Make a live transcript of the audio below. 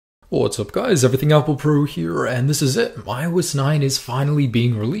What's up guys, Everything Apple Pro here, and this is it. iOS 9 is finally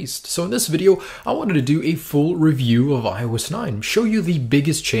being released. So in this video, I wanted to do a full review of iOS 9, show you the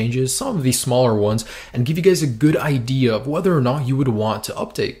biggest changes, some of the smaller ones, and give you guys a good idea of whether or not you would want to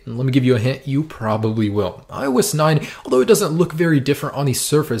update. And let me give you a hint, you probably will. iOS 9, although it doesn't look very different on the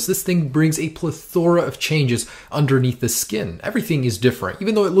surface, this thing brings a plethora of changes underneath the skin. Everything is different.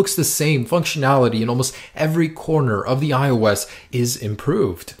 Even though it looks the same, functionality in almost every corner of the iOS is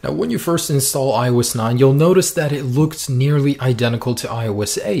improved. Now, when you first install iOS 9, you'll notice that it looks nearly identical to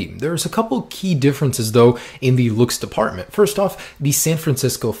iOS 8. There's a couple key differences though in the looks department. First off, the San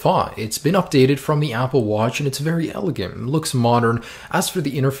Francisco font. It's been updated from the Apple Watch and it's very elegant. It looks modern. As for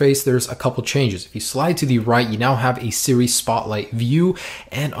the interface, there's a couple changes. If you slide to the right, you now have a Siri Spotlight view,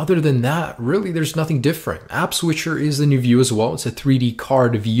 and other than that, really there's nothing different. App Switcher is the new view as well. It's a 3D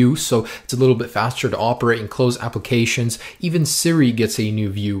card view, so it's a little bit faster to operate and close applications. Even Siri gets a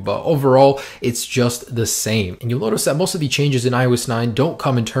new view, but overall, it's just the same. And you'll notice that most of the changes in iOS 9 don't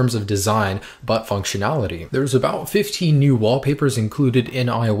come in terms of design, but functionality. There's about 15 new wallpapers included in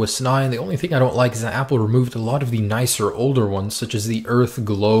iOS 9. The only thing I don't like is that Apple removed a lot of the nicer older ones, such as the Earth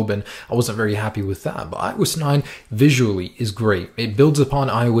globe, and I wasn't very happy with that. But iOS 9 visually is great. It builds upon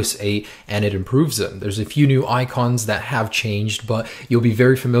iOS 8 and it improves it. There's a few new icons that have changed, but you'll be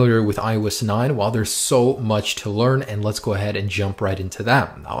very familiar with iOS 9 while there's so much to learn, and let's go ahead and jump right into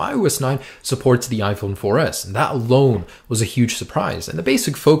that. Now, iOS 9 supports the iPhone 4S, and that alone was a huge surprise. And the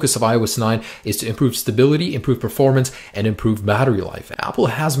basic focus of iOS 9 is to improve stability, improve performance, and improve battery life. Apple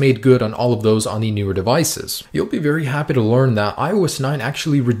has made good on all of those on the newer devices. You'll be very happy to learn that iOS 9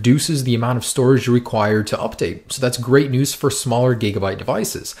 actually reduces the amount of storage required to update, so that's great news for smaller gigabyte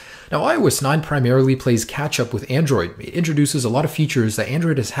devices. Now, iOS 9 primarily plays catch-up with Android. It introduces a lot of features that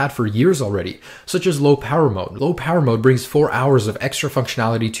Android has had for years already, such as low power mode. Low power mode brings 4 hours of extra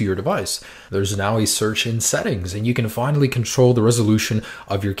functionality to your device. There's now a search in settings, and you can finally control the resolution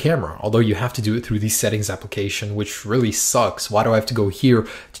of your camera, although you have to do it through the settings application, which really sucks. Why do I have to go here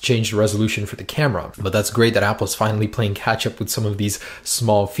to change the resolution for the camera? But that's great that Apple's finally playing catch-up with some of these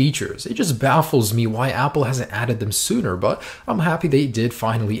small features. It just baffles me why Apple hasn't added them sooner, but I'm happy they did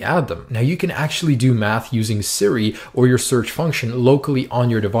finally add them. Now, you can actually do math using Siri or your search function locally on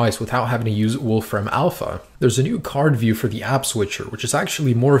your device without having to use Wolfram Alpha. There's a new card view for the App Switcher, which is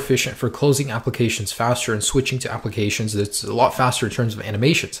actually more efficient for closing applications faster and switching to applications that's a lot faster in terms of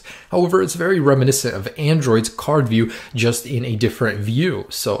animations. However, it's very reminiscent of Android's card view, just in a different view.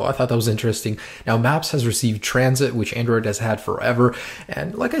 So I thought that was interesting. Now, Maps has received Transit, which Android has had forever.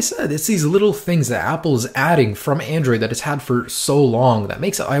 And like I said, it's these little things that Apple is adding from Android that it's had for so long that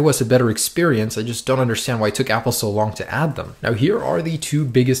makes iOS a better experience. I just don't understand why it took Apple so long to add them. Now, here are the two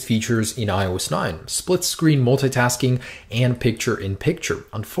biggest features in iOS 9. Split screen multitasking and picture-in-picture.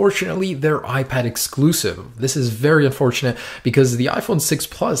 Unfortunately, they're iPad exclusive. This is very unfortunate because the iPhone 6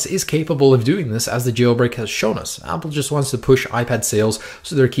 Plus is capable of doing this, as the jailbreak has shown us. Apple just wants to push iPad sales,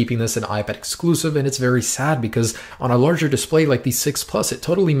 so they're keeping this an iPad exclusive, and it's very sad because on a larger display like the 6 Plus, it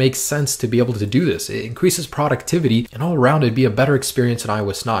totally makes sense to be able to do this. It increases productivity, and all around it'd be a better experience in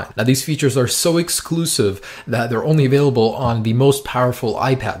iOS 9. Now, these features are so exclusive that they're only available on the most powerful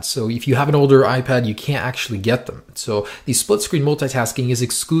iPads, so if you have an older iPad, you can't actually get them. So the split screen multitasking is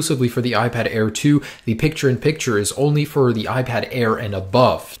exclusively for the iPad Air 2. The picture-in-picture is only for the iPad Air and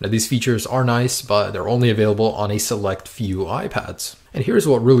above. Now, these features are nice, but they're only available on a select few iPads. And here's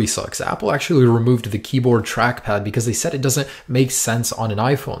what really sucks. Apple actually removed the keyboard trackpad because they said it doesn't make sense on an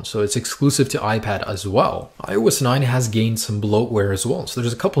iPhone, so it's exclusive to iPad as well. iOS 9 has gained some bloatware as well, so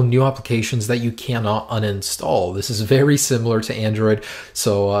there's a couple new applications that you cannot uninstall. This is very similar to Android,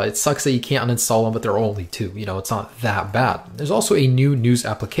 so it sucks that you can't uninstall them, but there are only 2. You know, it's not that bad. There's also a new news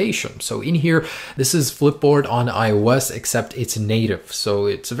application. So in here, this is Flipboard on iOS, except it's native. So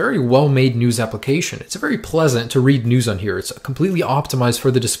it's a very well-made news application. It's very pleasant to read news on here. It's completely optimized for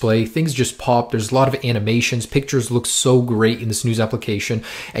the display. Things just pop. There's a lot of animations. Pictures look so great in this news application,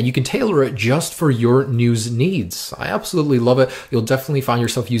 and you can tailor it just for your news needs. I absolutely love it. You'll definitely find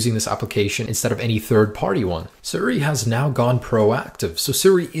yourself using this application instead of any third-party one. Siri has now gone proactive, so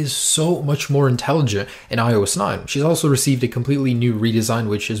Siri is so much more intelligent in iOS 9. She's also received a completely new redesign,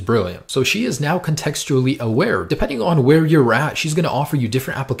 which is brilliant. So she is now contextually aware. Depending on where you're at, she's going to offer you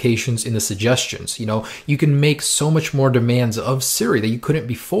different applications in the suggestions. You know, you can make so much more demands of Siri Siri that you couldn't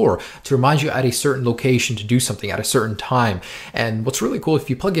before to remind you at a certain location to do something at a certain time. And what's really cool, if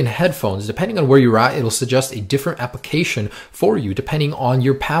you plug in headphones, depending on where you're at, it'll suggest a different application for you depending on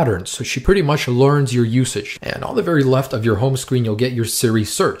your patterns. So she pretty much learns your usage. And on the very left of your home screen, you'll get your Siri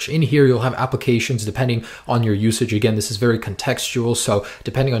search. In here, you'll have applications depending on your usage. Again, this is very contextual. So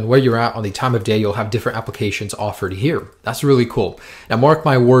depending on where you're at on the time of day, you'll have different applications offered here. That's really cool. Now, mark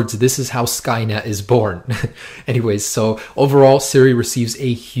my words, this is how Skynet is born. Anyways, so overall, Siri receives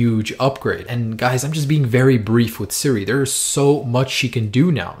a huge upgrade. And guys, I'm just being very brief with Siri. There's so much she can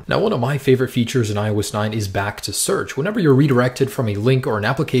do now. Now, one of my favorite features in iOS 9 is back to search. Whenever you're redirected from a link or an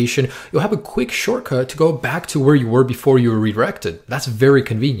application, you'll have a quick shortcut to go back to where you were before you were redirected. That's very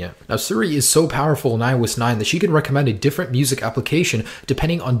convenient. Now, Siri is so powerful in iOS 9 that she can recommend a different music application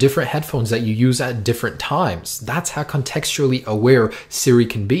depending on different headphones that you use at different times. That's how contextually aware Siri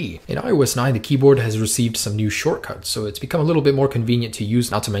can be. In iOS 9, the keyboard has received some new shortcuts, so it's become a little bit more convenient to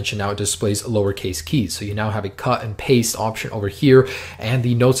use, not to mention now it displays lowercase keys. So you now have a cut and paste option over here, and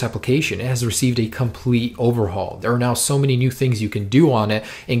the Notes application, it has received a complete overhaul. There are now so many new things you can do on it,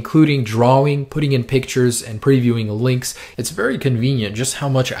 including drawing, putting in pictures, and previewing links. It's very convenient just how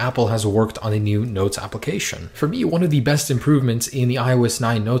much Apple has worked on the new Notes application. For me, one of the best improvements in the iOS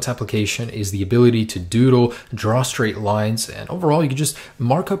 9 Notes application is the ability to doodle, draw straight lines, and overall you can just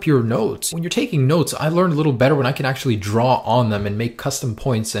mark up your notes. When you're taking notes, I learned a little better when I can actually draw on them and make custom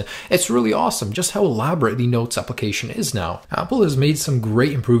points, and it's really awesome just how elaborate the Notes application is now. Apple has made some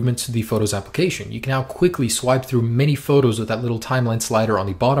great improvements to the Photos application. You can now quickly swipe through many photos with that little timeline slider on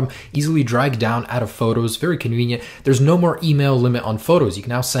the bottom, easily drag down out of photos, very convenient. There's no more email limit on photos. You can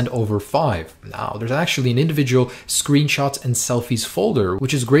now send over 5. Now, there's actually an individual screenshots and selfies folder,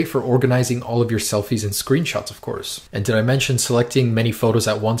 which is great for organizing all of your selfies and screenshots, of course. And did I mention selecting many photos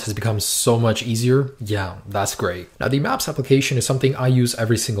at once has become so much easier? Yeah, that's great. Now, the Maps application is something I use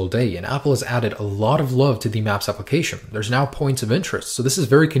every single day, and Apple has added a lot of love to the Maps application. There's now points of interest, so this is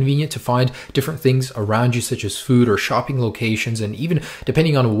very convenient to find different things around you, such as food or shopping locations, and even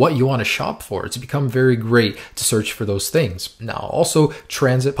depending on what you want to shop for, it's become very great to search for those things. Now, also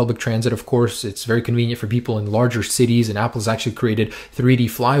transit, public transit, of course, it's very convenient for people in larger cities, and Apple's actually created 3D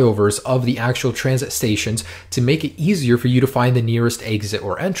flyovers of the actual transit stations to make it easier for you to find the nearest exit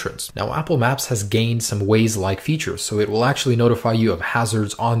or entrance. Now, Apple Maps has gained some Waze-like features, so it will actually notify you of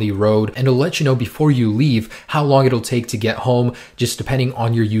hazards on the road, and it'll let you know before you leave how long it'll take to get home, just depending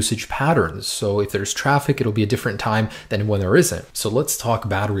on your usage patterns. So if there's traffic, it'll be a different time than when there isn't. So let's talk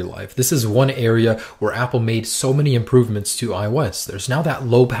battery life. This is one area where Apple made so many improvements to iOS. There's now that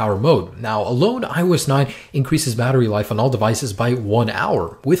low power mode. Now, alone, iOS 9 increases battery life on all devices by 1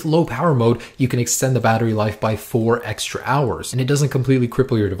 hour. With low power mode, you can extend the battery life by 4 extra hours, and it doesn't completely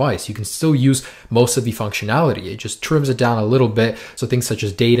cripple your device. You can still use most of the functionality. It just trims it down a little bit, so things such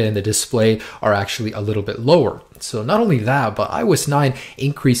as data in the display are actually a little bit lower. So not only that, but iOS 9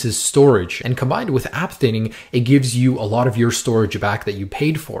 increases storage, and combined with app thinning, it gives you a lot of your storage back that you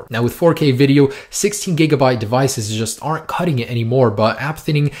paid for. Now with 4K video, 16 gigabyte devices just aren't cutting it anymore, but app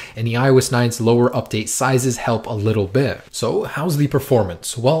thinning and the iOS 9's lower update sizes help a little bit. So how's the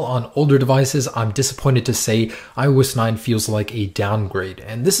performance? Well, on older devices, I'm disappointed to say iOS 9 feels like a downgrade,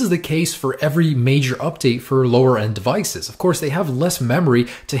 and this is the case for every major update for lower end devices. Of course, they have less memory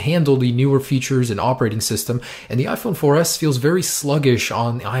to handle the newer features and operating system, and the iPhone 4S feels very sluggish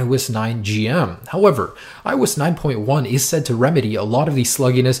on iOS 9 GM. However, iOS 9.1 is said to remedy a lot of the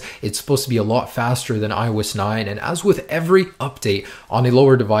slugginess. It's supposed to be a lot faster than iOS 9, and as with every update on a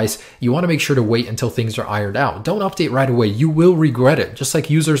lower device, you want to make sure to wait until things are ironed out. Don't update right away. You will regret it, just like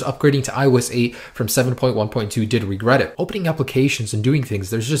users upgrading to iOS 8 from 7.1.2 did regret it. Opening applications and doing things,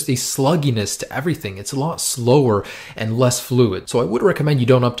 there's just a slugginess to everything. It's a lot slower and less fluid. So I would recommend you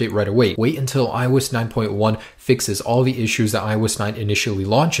don't update right away. Wait until iOS 9.1 fixes all the issues that iOS 9 initially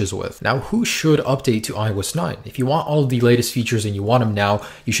launches with. Now, who should update to iOS 9? If you want all of the latest features and you want them now,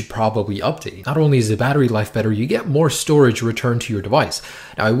 you should probably update. Not only is the battery life better, you get more storage returned to your device.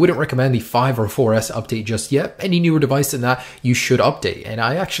 Now, I wouldn't recommend the 5 or 4S update just yet. Any newer device than that, you should update. And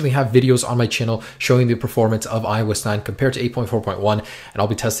I actually have videos on my channel showing the performance of iOS 9 compared to 8.4.1, and I'll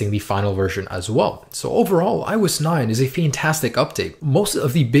be testing the final version as well. So overall, iOS 9 is a fantastic update. Most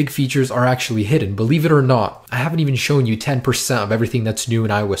of the big features are actually hidden, believe it or not. I haven't even shown you 10% of everything that's new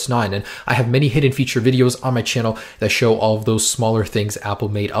in iOS 9, and I have many hidden feature videos on my channel that show all of those smaller things Apple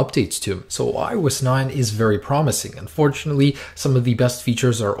made updates to. So iOS 9 is very promising. Unfortunately, some of the best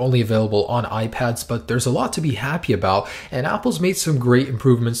features are only available on iPads, but there's a lot to be happy about, and Apple's made some great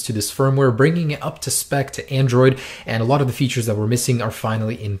improvements to this firmware, bringing it up to spec to Android, and a lot of the features that were missing are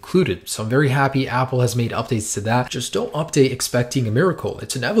finally included. So I'm very happy Apple has made updates to that. Just don't update expecting a miracle.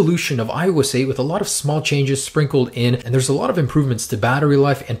 It's an evolution of iOS 8 with a lot of small changes sprinkled in, and there's a lot of improvements to battery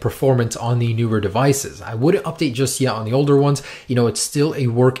life and performance on the newer devices. I wouldn't update just yet on the older ones. You know, it's still a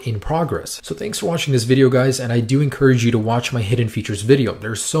work in progress. So thanks for watching this video, guys, and I do encourage you to watch my hidden features video.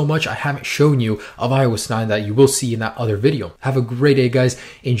 There's so much I haven't shown you of iOS 9 that you will see in that other video. Have a great day, guys.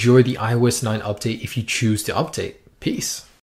 Enjoy the iOS 9 update if you choose to update. Peace.